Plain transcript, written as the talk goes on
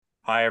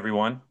Hi,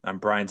 everyone. I'm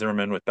Brian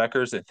Zimmerman with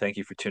Becker's, and thank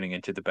you for tuning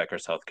into the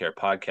Becker's Healthcare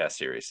podcast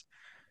series.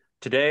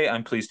 Today,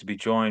 I'm pleased to be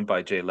joined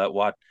by Jay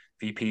Letwatt,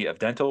 VP of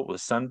Dental with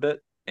Sunbit,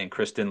 and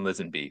Kristen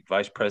Lisenby,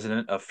 Vice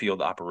President of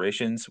Field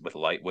Operations with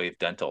Lightwave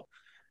Dental.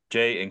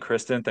 Jay and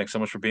Kristen, thanks so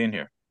much for being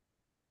here.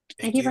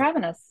 Thank Thank you for you.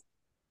 having us.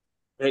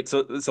 Great.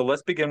 So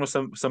let's begin with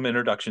some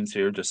introductions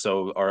here, just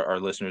so our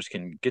listeners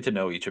can get to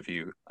know each of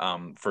you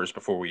first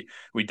before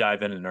we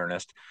dive in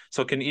earnest.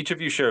 So can each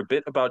of you share a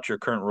bit about your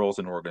current roles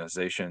and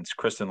organizations?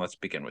 Kristen, let's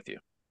begin with you.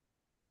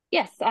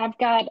 Yes, I've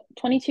got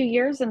 22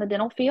 years in the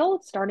dental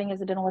field, starting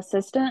as a dental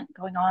assistant,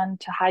 going on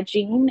to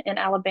hygiene in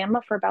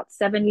Alabama for about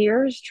 7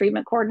 years,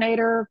 treatment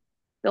coordinator,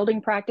 building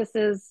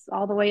practices,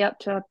 all the way up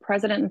to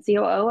president and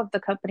COO of the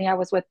company I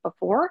was with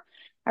before.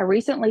 I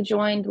recently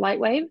joined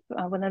Lightwave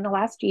within the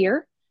last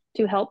year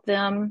to help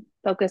them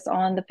focus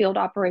on the field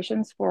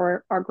operations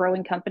for our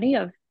growing company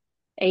of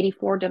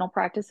 84 dental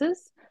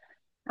practices.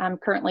 I'm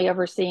currently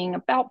overseeing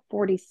about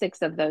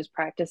 46 of those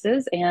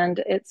practices, and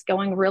it's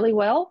going really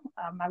well.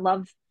 I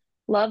love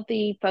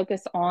the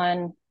focus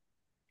on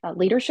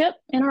leadership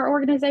in our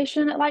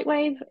organization at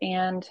Lightwave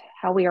and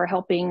how we are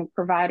helping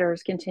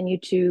providers continue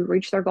to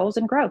reach their goals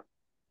and grow.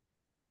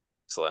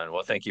 Excellent.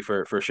 Well, thank you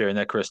for sharing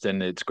that,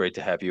 Kristen. It's great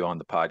to have you on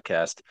the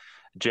podcast.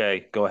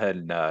 Jay, go ahead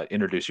and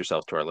introduce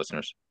yourself to our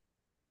listeners.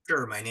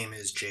 Sure. My name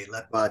is Jay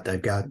Letwatt.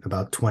 I've got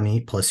about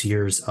 20 plus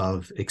years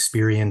of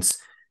experience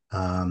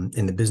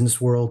in the business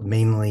world,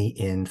 mainly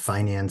in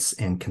finance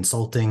and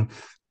consulting.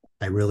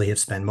 I really have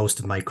spent most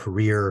of my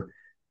career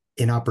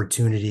in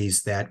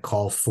opportunities that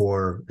call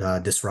for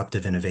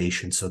disruptive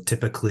innovation. So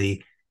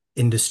typically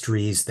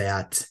industries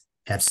that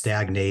have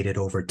stagnated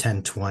over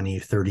 10,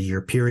 20,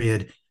 30-year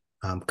period,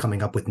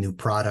 coming up with new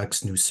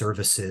products, new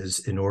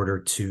services in order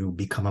to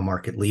become a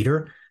market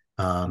leader.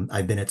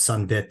 I've been at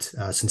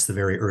Sunbit since the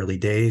very early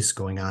days,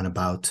 going on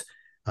about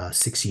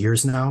 6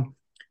 years now,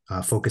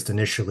 focused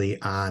initially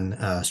on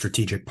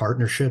strategic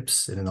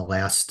partnerships. And in the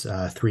last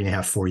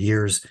 3.5, 4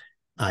 years,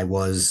 I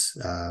was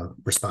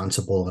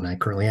responsible, and I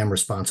currently am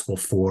responsible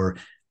for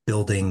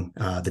building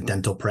the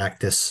dental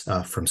practice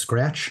from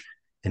scratch,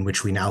 in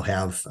which we now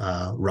have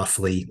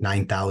roughly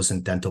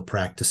 9,000 dental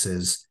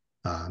practices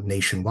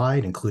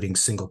nationwide, including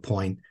single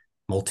point,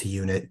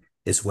 multi-unit,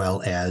 as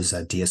well as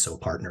DSO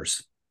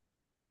partners.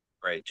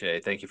 Great, Jay.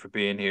 Thank you for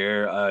being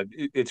here.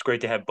 It's great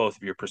to have both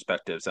of your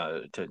perspectives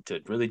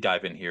to really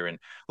dive in here and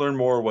learn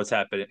more what's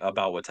happening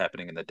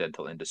in the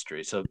dental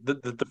industry. So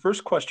the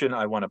first question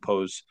I want to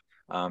pose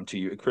to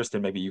you,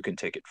 Kristen, maybe you can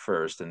take it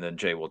first, and then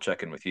Jay will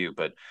check in with you.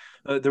 But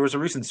there was a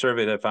recent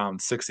survey that found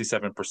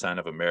 67%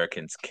 of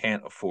Americans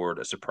can't afford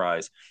a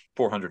surprise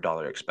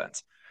 $400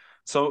 expense.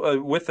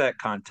 So with that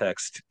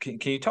context, can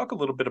you talk a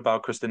little bit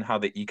about, Kristen, how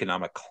the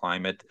economic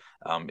climate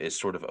is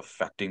sort of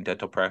affecting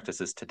dental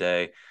practices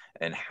today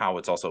and how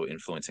it's also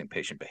influencing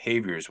patient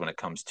behaviors when it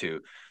comes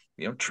to,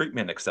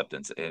 treatment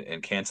acceptance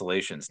and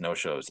cancellations,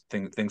 no-shows,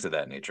 things of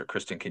that nature?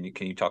 Kristen, can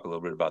you talk a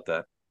little bit about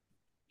that?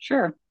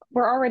 Sure.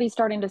 We're already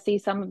starting to see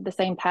some of the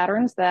same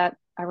patterns that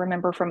I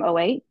remember from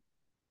 '08,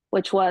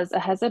 which was a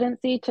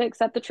hesitancy to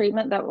accept the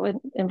treatment that would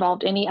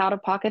involve any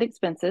out-of-pocket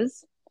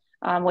expenses,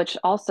 which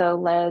also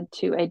led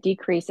to a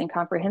decrease in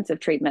comprehensive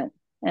treatment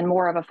and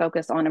more of a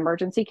focus on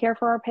emergency care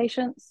for our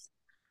patients.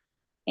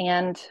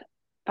 And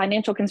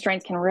financial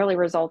constraints can really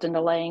result in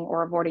delaying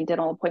or avoiding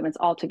dental appointments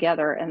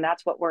altogether. And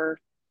that's what we're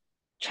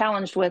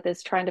challenged with,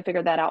 is trying to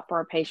figure that out for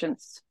our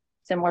patients,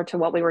 similar to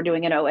what we were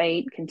doing in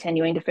 '08,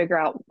 continuing to figure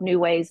out new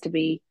ways to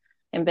be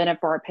inventive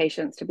for our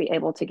patients to be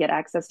able to get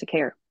access to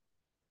care.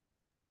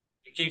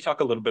 Can you talk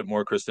a little bit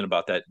more, Kristen,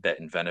 about that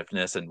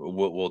inventiveness, and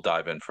we'll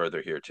dive in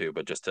further here too,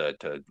 but just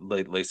to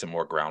lay some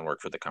more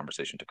groundwork for the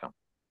conversation to come.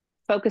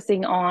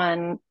 Focusing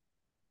on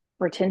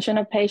retention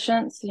of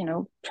patients,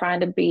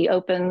 trying to be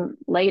open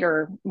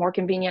later, more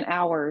convenient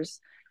hours,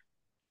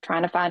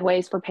 trying to find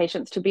ways for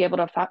patients to be able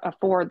to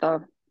afford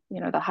the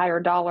higher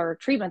dollar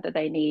treatment that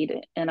they need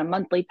in a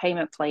monthly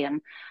payment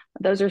plan.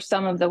 Those are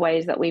some of the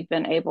ways that we've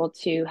been able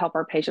to help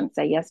our patients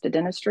say yes to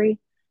dentistry,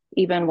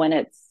 even when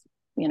it's,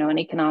 an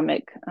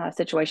economic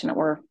situation that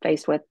we're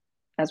faced with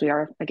as we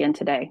are again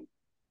today.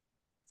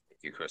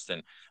 Thank you,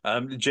 Kristen.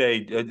 Jay,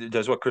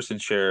 does what Kristen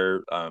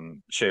shared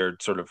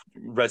sort of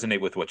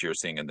resonate with what you're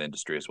seeing in the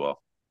industry as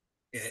well?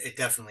 It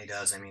definitely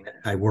does. I mean,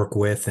 I work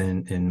with,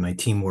 and my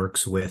team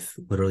works with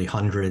literally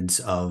hundreds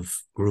of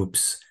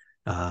groups,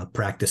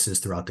 practices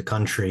throughout the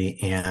country.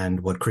 And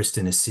what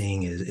Kristen is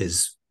seeing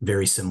is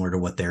very similar to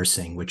what they're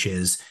seeing, which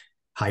is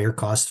higher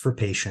costs for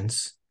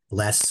patients,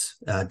 less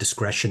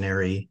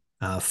discretionary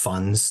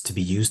funds to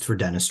be used for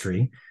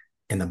dentistry.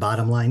 And the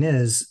bottom line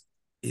is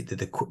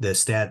the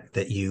stat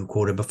that you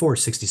quoted before,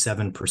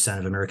 67%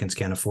 of Americans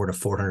can't afford a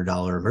 $400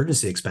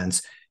 emergency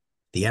expense.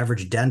 The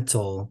average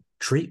dental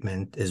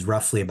treatment is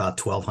roughly about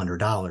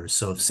 $1,200.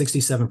 So if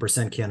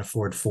 67% can't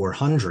afford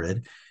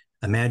 $400,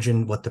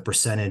 imagine what the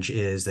percentage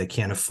is that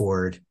can't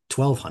afford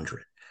 $1,200.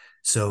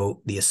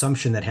 So the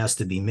assumption that has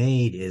to be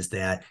made is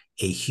that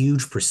a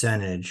huge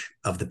percentage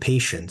of the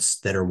patients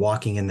that are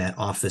walking in that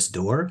office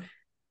door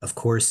of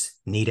course,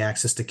 need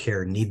access to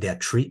care, need that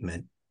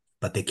treatment,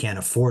 but they can't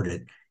afford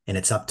it. And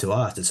it's up to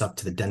us, it's up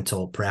to the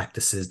dental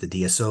practices, the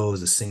DSOs,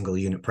 the single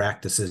unit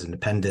practices,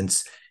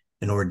 independents,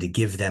 in order to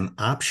give them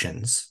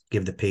options,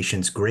 give the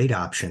patients great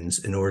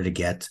options in order to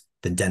get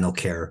the dental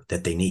care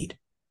that they need.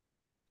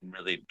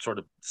 Really sort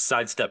of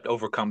sidestepped,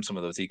 overcome some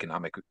of those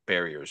economic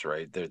barriers,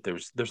 right?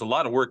 There's a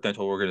lot of work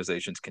dental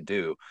organizations can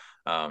do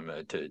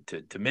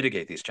to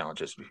mitigate these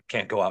challenges. You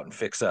can't go out and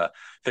fix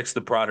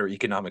the broader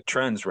economic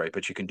trends, right?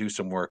 But you can do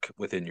some work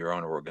within your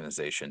own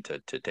organization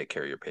to take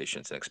care of your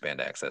patients and expand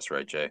access,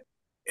 right, Jay?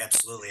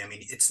 Absolutely. I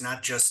mean, it's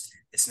not just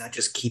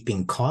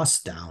keeping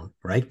costs down,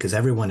 right? Because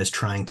everyone is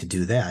trying to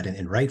do that,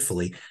 and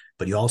rightfully,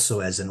 but you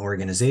also, as an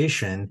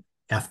organization,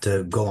 have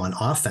to go on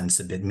offense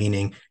a bit,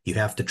 meaning you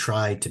have to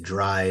try to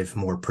drive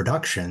more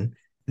production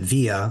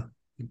via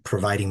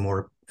providing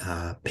more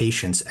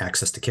patients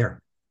access to care.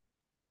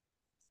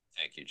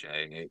 Thank you,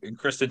 Jay. And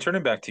Kristen,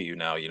 turning back to you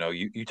now,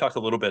 you talked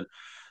a little bit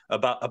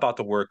about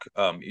the work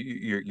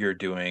you're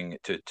doing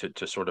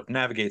to sort of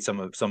navigate some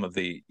of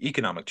the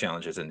economic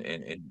challenges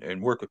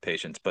and work with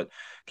patients. But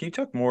can you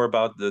talk more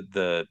about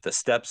the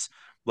steps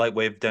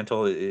Lightwave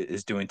Dental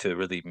is doing to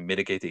really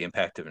mitigate the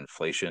impact of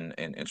inflation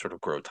and sort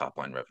of grow top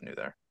line revenue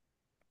there?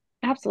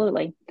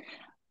 Absolutely.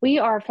 We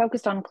are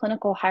focused on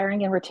clinical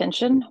hiring and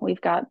retention.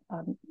 We've got,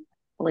 I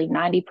believe,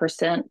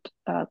 90%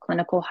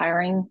 clinical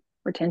hiring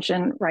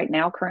retention right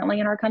now currently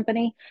in our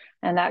company.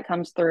 And that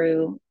comes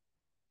through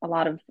a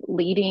lot of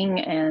leading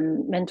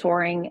and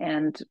mentoring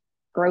and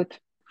growth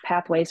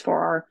pathways for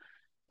our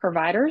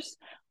providers.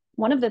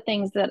 One of the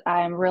things that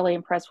I'm really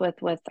impressed with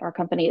our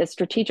company is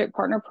strategic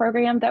partner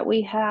program that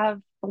we have,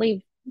 I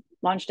believe,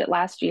 launched it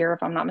last year,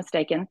 if I'm not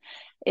mistaken.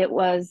 It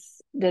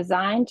was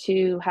designed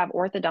to have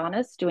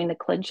orthodontists doing the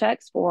CLIN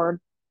checks for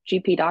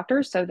GP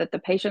doctors so that the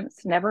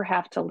patients never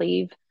have to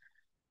leave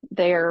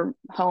their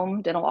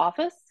home dental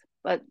office,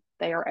 but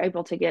they are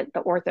able to get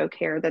the ortho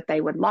care that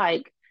they would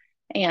like.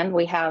 And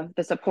we have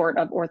the support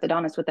of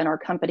orthodontists within our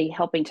company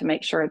helping to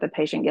make sure the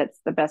patient gets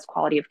the best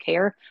quality of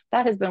care.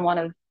 That has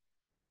been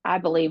I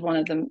believe, one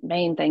of the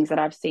main things that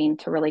I've seen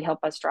to really help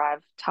us drive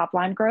top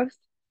line growth.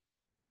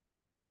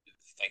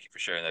 Thank you for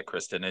sharing that,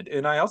 Kristen.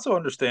 And I also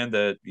understand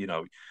that,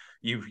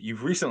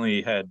 you've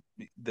recently had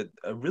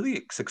a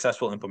really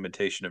successful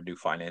implementation of new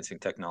financing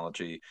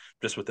technology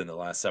just within the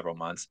last several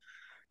months.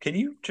 Can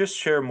you just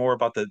share more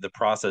about the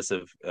process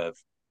of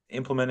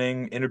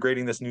implementing,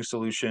 integrating this new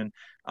solution,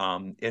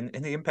 and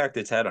the impact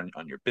it's had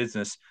on your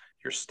business,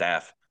 your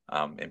staff,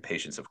 and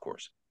patients, of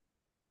course?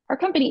 Our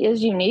company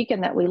is unique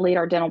in that we lead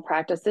our dental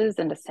practices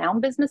into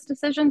sound business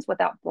decisions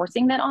without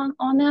forcing that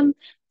on them.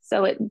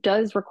 So it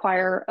does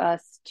require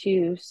us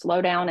to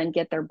slow down and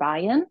get their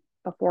buy-in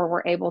before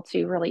we're able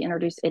to really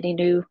introduce any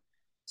new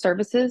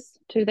services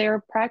to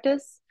their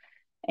practice.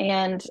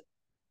 And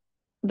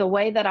the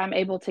way that I'm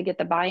able to get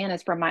the buy-in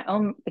is from my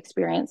own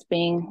experience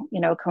being,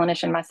 a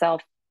clinician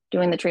myself,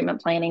 doing the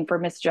treatment planning for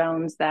Miss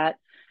Jones that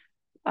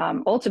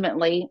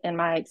ultimately, in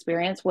my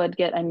experience, would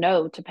get a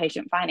no to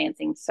patient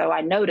financing. So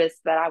I noticed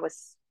that I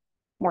was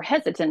more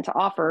hesitant to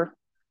offer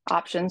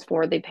options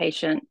for the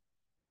patient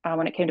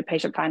when it came to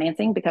patient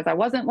financing because I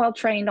wasn't well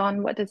trained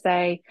on what to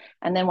say.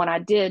 And then when I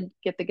did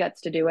get the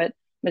guts to do it,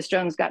 Miss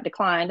Jones got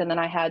declined, and then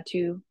I had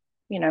to,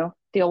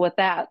 deal with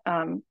that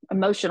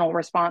emotional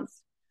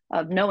response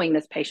of knowing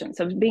this patient.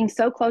 So being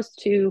so close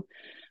to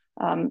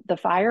the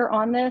fire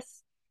on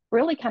this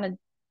really kind of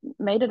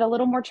made it a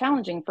little more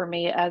challenging for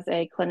me as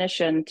a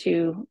clinician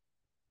to,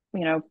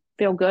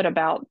 feel good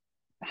about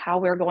how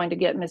we're going to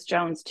get Miss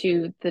Jones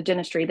to the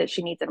dentistry that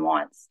she needs and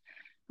wants.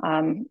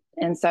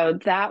 And so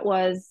that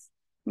was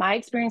my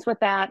experience with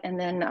that. And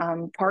then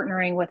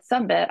partnering with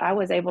Sunbit, I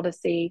was able to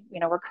see,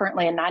 we're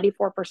currently a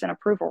 94%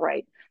 approval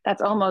rate.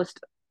 That's almost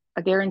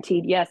a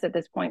guaranteed yes at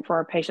this point for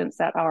our patients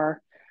that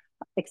are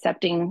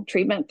accepting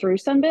treatment through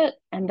Sunbit.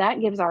 And that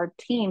gives our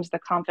teams the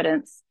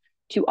confidence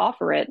to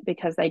offer it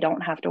because they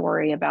don't have to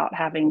worry about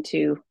having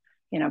to,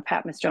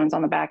 pat Miss Jones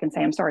on the back and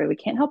say, I'm sorry, we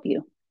can't help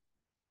you.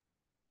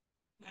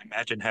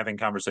 Imagine having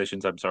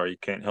conversations, I'm sorry,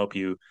 can't help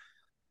you.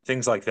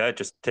 Things like that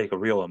just take a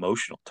real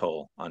emotional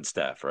toll on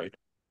staff, right?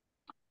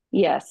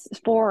 Yes,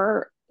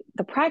 for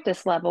the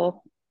practice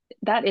level,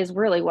 that is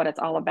really what it's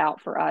all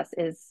about for us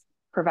is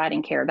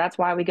providing care. That's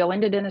why we go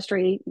into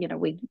dentistry.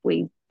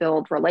 We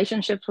build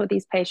relationships with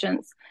these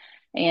patients.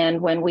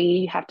 And when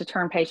we have to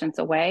turn patients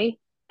away,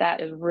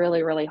 that is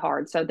really, really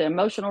hard. So the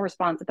emotional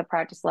response at the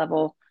practice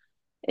level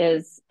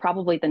is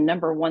probably the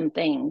number one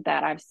thing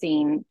that I've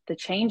seen the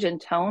change in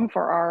tone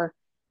for our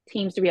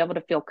teams to be able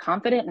to feel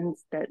confident and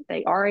that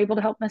they are able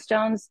to help Miss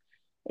Jones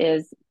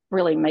is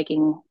really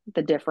making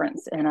the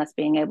difference in us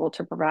being able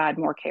to provide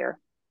more care.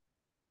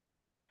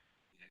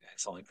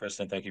 Excellent,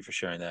 Kristen. Thank you for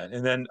sharing that.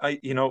 And then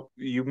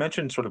you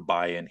mentioned sort of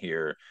buy-in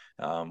here,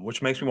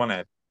 which makes me want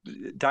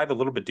to dive a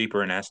little bit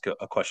deeper and ask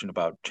a question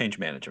about change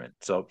management.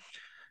 So,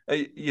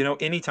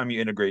 anytime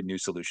you integrate new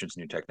solutions,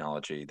 new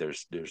technology,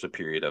 there's a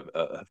period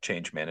of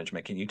change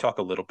management. Can you talk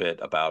a little bit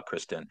about,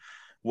 Kristen,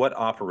 what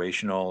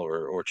operational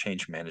or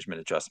change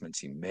management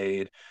adjustments you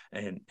made,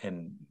 and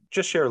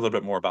just share a little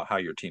bit more about how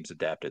your teams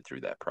adapted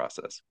through that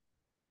process.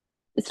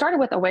 It started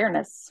with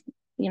awareness.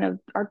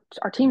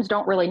 Our teams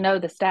don't really know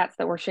the stats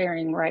that we're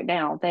sharing right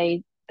now.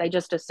 They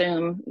just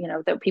assume,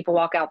 that people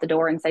walk out the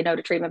door and say no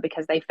to treatment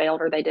because they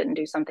failed or they didn't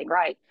do something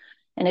right.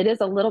 And it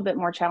is a little bit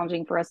more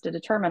challenging for us to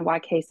determine why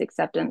case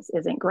acceptance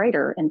isn't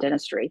greater in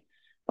dentistry.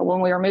 But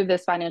when we remove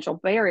this financial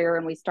barrier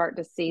and we start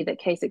to see that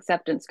case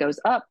acceptance goes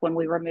up when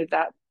we remove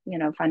that,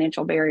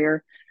 financial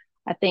barrier,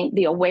 I think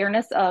the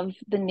awareness of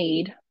the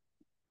need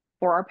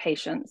for our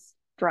patients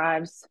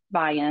drives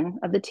buy-in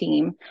of the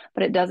team,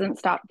 but it doesn't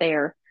stop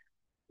there.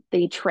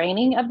 The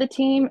training of the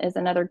team is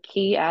another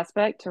key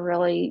aspect to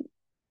really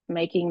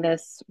making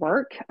this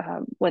work.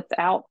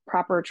 Without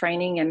proper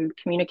training and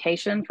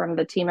communication from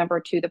the team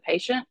member to the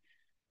patient,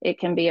 it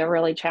can be a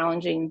really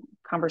challenging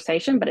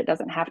conversation, but it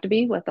doesn't have to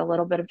be with a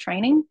little bit of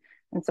training.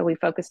 And so we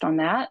focused on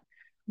that.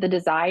 The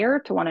desire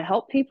to want to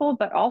help people,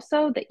 but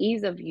also the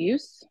ease of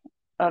use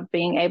of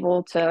being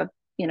able to,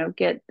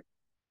 get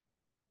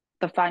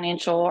the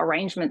financial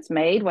arrangements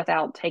made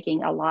without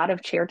taking a lot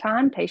of chair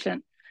time,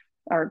 patient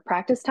or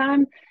practice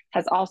time,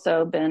 has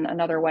also been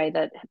another way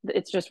that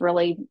it's just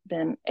really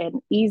been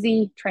an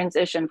easy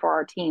transition for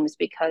our teams,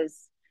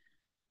 because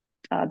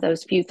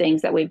those few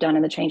things that we've done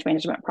in the change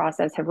management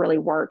process have really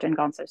worked and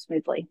gone so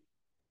smoothly.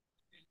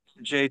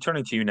 Jay,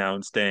 turning to you now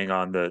and staying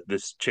on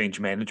this change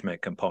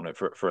management component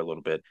for a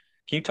little bit.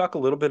 Can you talk a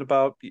little bit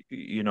about,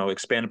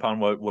 expand upon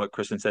what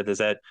Kristen said?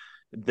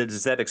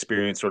 Does that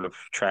experience sort of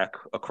track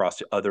across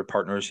the other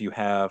partners you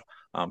have?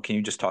 Can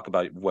you just talk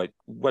about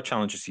what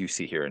challenges you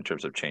see here in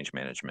terms of change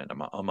management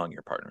among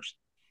your partners?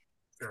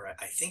 Sure.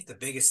 I think the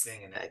biggest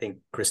thing, and I think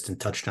Kristen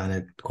touched on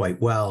it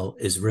quite well,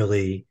 is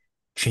really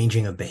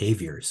changing of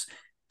behaviors.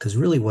 Because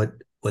really what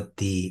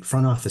the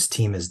front office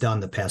team has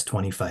done the past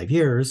 25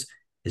 years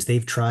is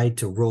they've tried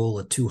to roll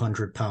a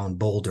 200-pound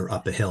boulder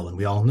up a hill. And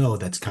we all know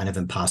that's kind of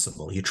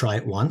impossible. You try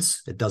it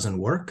once, it doesn't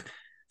work.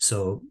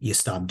 So you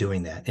stop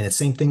doing that. And it's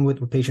the same thing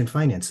with patient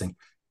financing.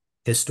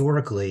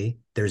 Historically,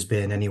 there's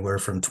been anywhere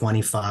from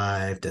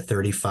 25 to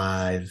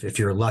 35, if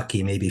you're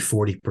lucky, maybe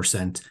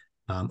 40%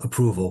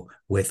 approval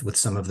with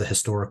some of the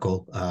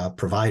historical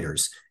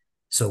providers.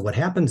 So what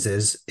happens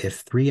is if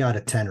 3 out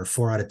of 10 or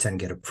 4 out of 10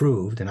 get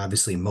approved, and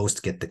obviously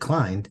most get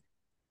declined,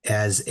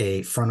 as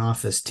a front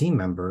office team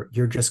member,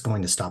 you're just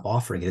going to stop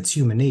offering it. It's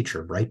human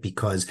nature, right?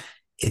 Because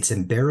it's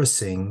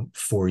embarrassing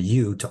for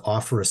you to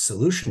offer a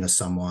solution to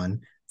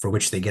someone for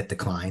which they get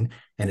declined.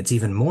 And it's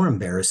even more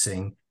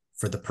embarrassing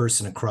for the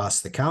person across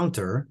the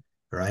counter,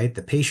 right?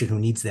 The patient who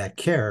needs that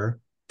care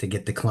to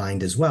get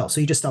declined as well.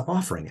 So you just stop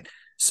offering it.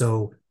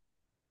 So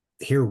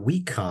here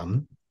we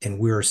come and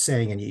we're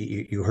saying, and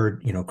you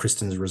heard,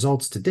 Kristen's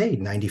results today,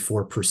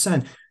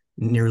 94%,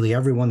 nearly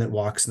everyone that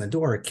walks in the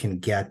door can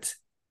get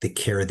the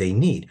care they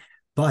need.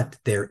 But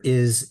there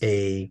is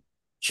a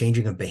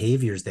changing of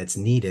behaviors that's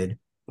needed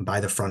by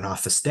the front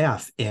office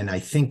staff. And I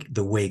think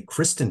the way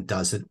Kristen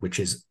does it, which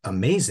is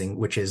amazing,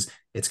 which is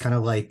it's kind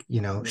of like,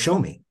 show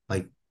me,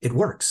 like it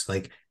works.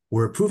 Like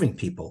we're approving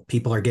people.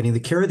 People are getting the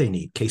care they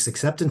need. Case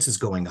acceptance is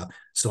going up.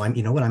 So I'm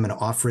going to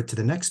offer it to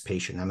the next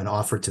patient. I'm going to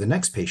offer it to the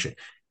next patient.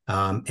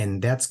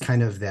 And that's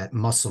kind of that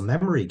muscle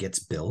memory gets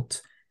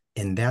built.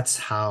 And that's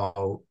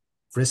how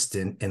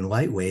Kristen and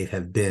Lightwave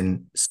have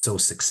been so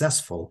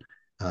successful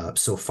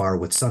so far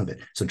with Sunbit.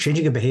 So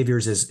changing of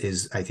behaviors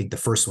is I think the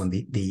first one.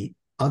 The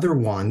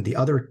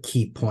other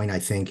key point I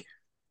think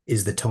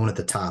is the tone at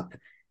the top.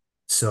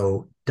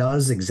 So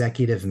does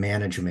executive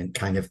management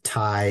kind of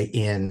tie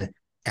in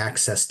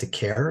access to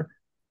care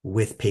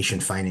with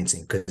patient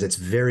financing? Because it's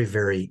very,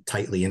 very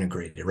tightly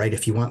integrated, right?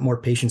 If you want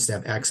more patients to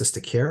have access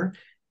to care,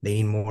 they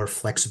need more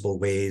flexible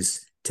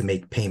ways to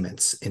make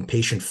payments, and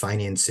patient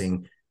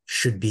financing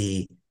should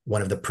be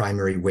one of the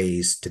primary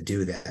ways to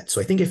do that. So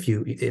I think if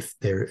you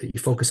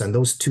focus on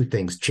those two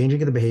things,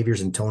 changing of the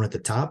behaviors and tone at the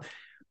top,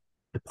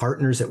 the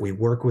partners that we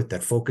work with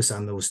that focus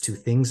on those two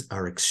things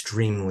are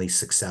extremely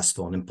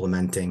successful in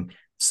implementing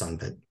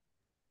Sunbit.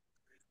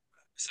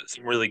 So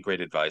some really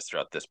great advice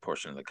throughout this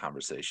portion of the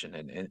conversation,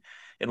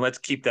 and let's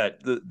keep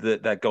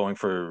that going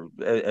for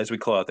as we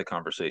close out the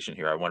conversation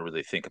here. I want to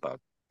really think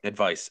about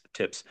advice,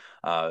 tips,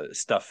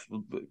 stuff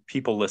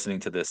people listening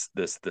to this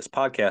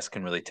podcast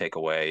can really take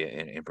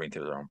away and bring to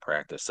their own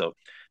practice. So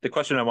the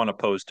question I want to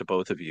pose to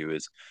both of you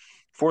is,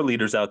 for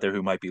leaders out there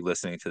who might be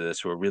listening to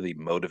this, who are really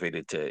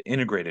motivated to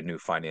integrate a new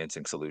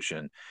financing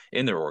solution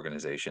in their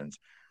organizations,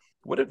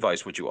 what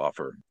advice would you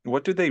offer?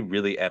 What do they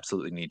really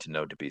absolutely need to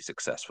know to be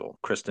successful?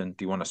 Kristen,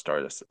 do you want to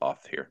start us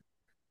off here?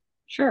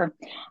 Sure.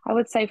 I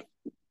would say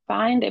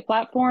find a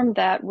platform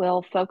that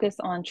will focus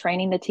on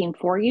training the team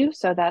for you.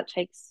 So that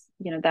takes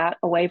that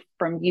away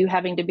from you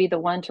having to be the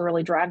one to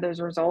really drive those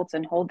results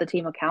and hold the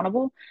team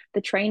accountable.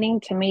 The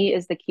training to me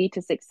is the key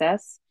to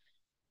success,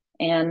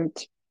 and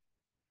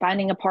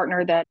finding a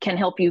partner that can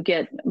help you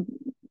get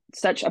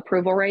such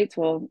approval rates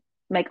will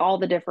make all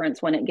the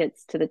difference when it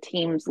gets to the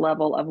team's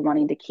level of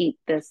wanting to keep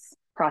this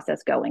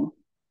process going.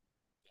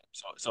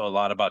 So a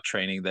lot about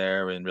training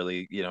there and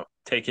really,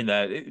 taking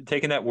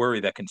that worry,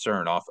 that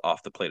concern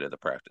off the plate of the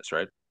practice,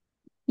 right?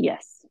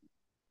 Yes.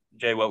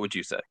 Jay, what would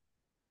you say?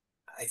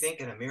 I think,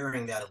 and I'm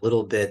mirroring that a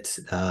little bit,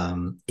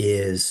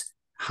 is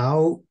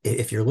how,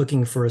 if you're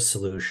looking for a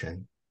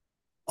solution,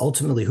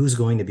 ultimately, who's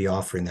going to be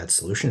offering that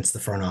solution? It's the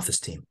front office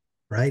team,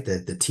 right? The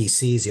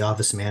TCs, the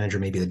office manager,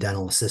 maybe the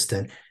dental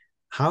assistant.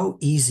 How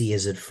easy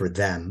is it for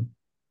them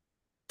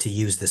to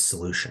use this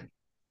solution?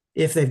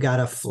 If they've got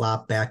to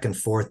flop back and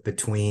forth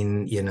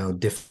between,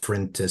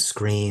 different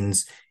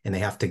screens, and they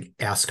have to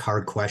ask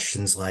hard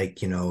questions like,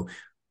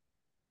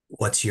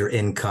 what's your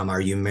income?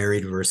 Are you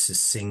married versus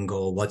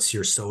single? What's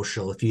your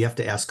social? If you have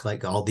to ask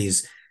like all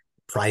these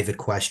private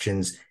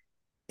questions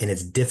and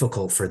it's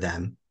difficult for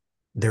them,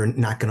 they're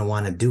not going to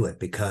want to do it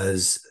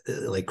because,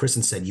 like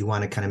Kristen said, you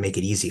want to kind of make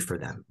it easy for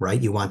them, right?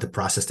 You want the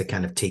process to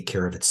kind of take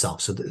care of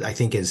itself. So I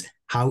think is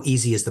how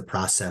easy is the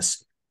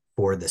process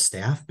for the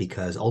staff,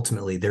 because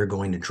ultimately they're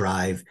going to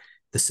drive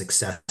the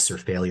success or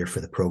failure for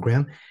the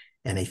program.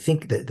 And I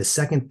think that the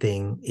second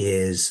thing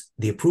is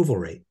the approval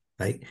rate,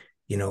 right?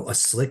 A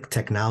slick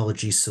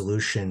technology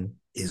solution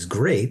is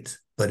great,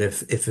 but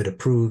if it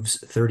approves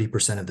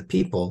 30% of the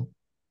people,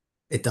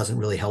 it doesn't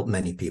really help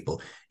many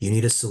people. You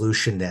need a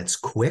solution that's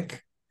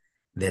quick,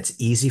 that's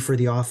easy for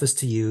the office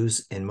to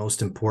use, and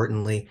most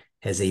importantly,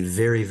 has a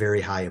very,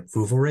 very high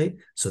approval rate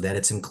so that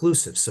it's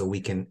inclusive. So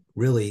we can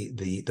really,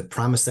 the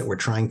promise that we're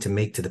trying to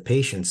make to the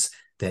patients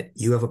that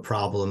you have a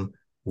problem,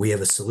 we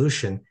have a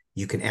solution,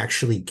 you can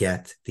actually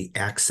get the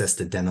access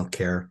to dental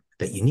care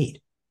that you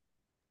need.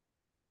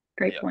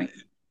 Great Yeah. point.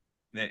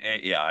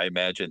 Yeah, I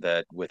imagine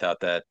that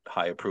without that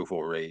high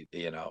approval rate,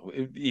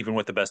 even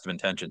with the best of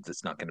intentions,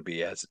 it's not going to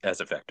be as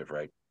effective,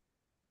 right?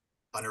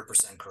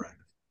 100% correct.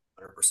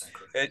 100%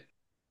 correct.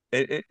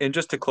 And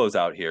just to close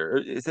out here,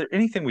 is there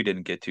anything we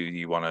didn't get to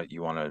you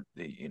wanna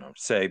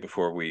say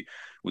before we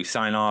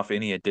sign off?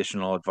 Any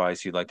additional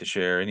advice you'd like to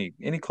share?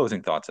 Any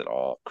closing thoughts at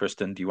all?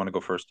 Kristen, do you want to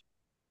go first?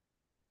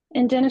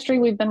 In dentistry,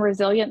 we've been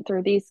resilient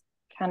through these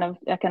kind of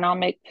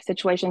economic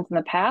situations in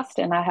the past,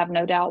 and I have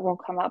no doubt we'll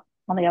come up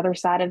on the other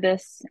side of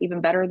this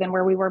even better than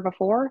where we were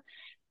before.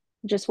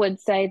 Just would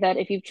say that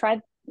if you've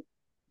tried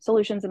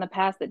solutions in the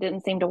past that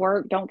didn't seem to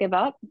work, don't give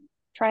up.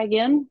 Try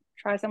again,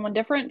 try someone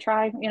different,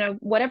 try,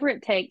 whatever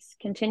it takes,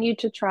 continue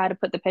to try to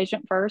put the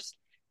patient first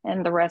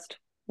and the rest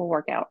will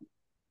work out.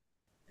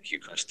 Thank you,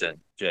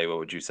 Kristen. Jay, what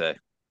would you say?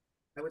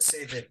 I would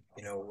say that,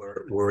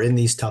 we're in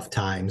these tough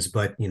times,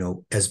 but,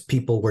 as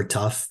people were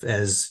tough,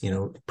 as,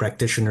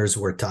 practitioners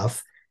were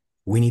tough,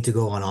 we need to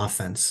go on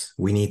offense.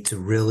 We need to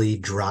really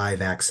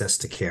drive access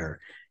to care.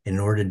 In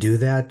order to do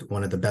that,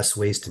 one of the best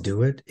ways to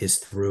do it is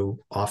through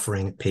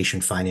offering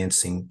patient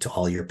financing to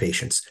all your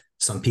patients.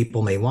 Some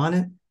people may want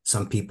it,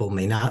 some people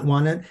may not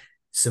want it.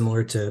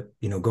 Similar to,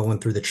 going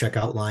through the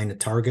checkout line at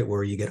Target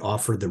where you get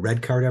offered the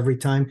red card every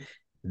time.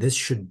 This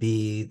should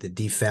be the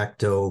de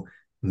facto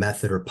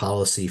method or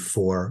policy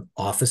for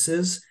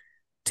offices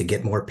to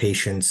get more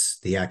patients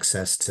the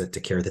access to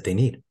care that they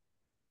need.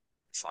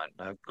 Excellent.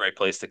 A great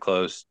place to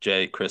close.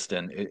 Jay,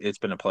 Kristen, it's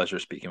been a pleasure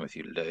speaking with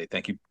you today.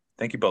 Thank you.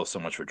 Thank you both so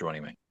much for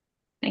joining me.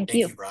 Thank Thank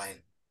you. you, Brian.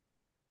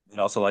 I'd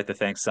also like to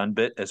thank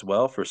Sunbit as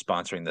well for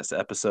sponsoring this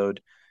episode.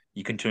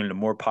 You can tune into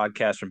more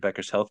podcasts from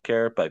Becker's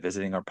Healthcare by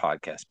visiting our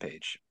podcast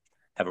page.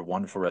 Have a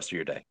wonderful rest of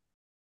your day.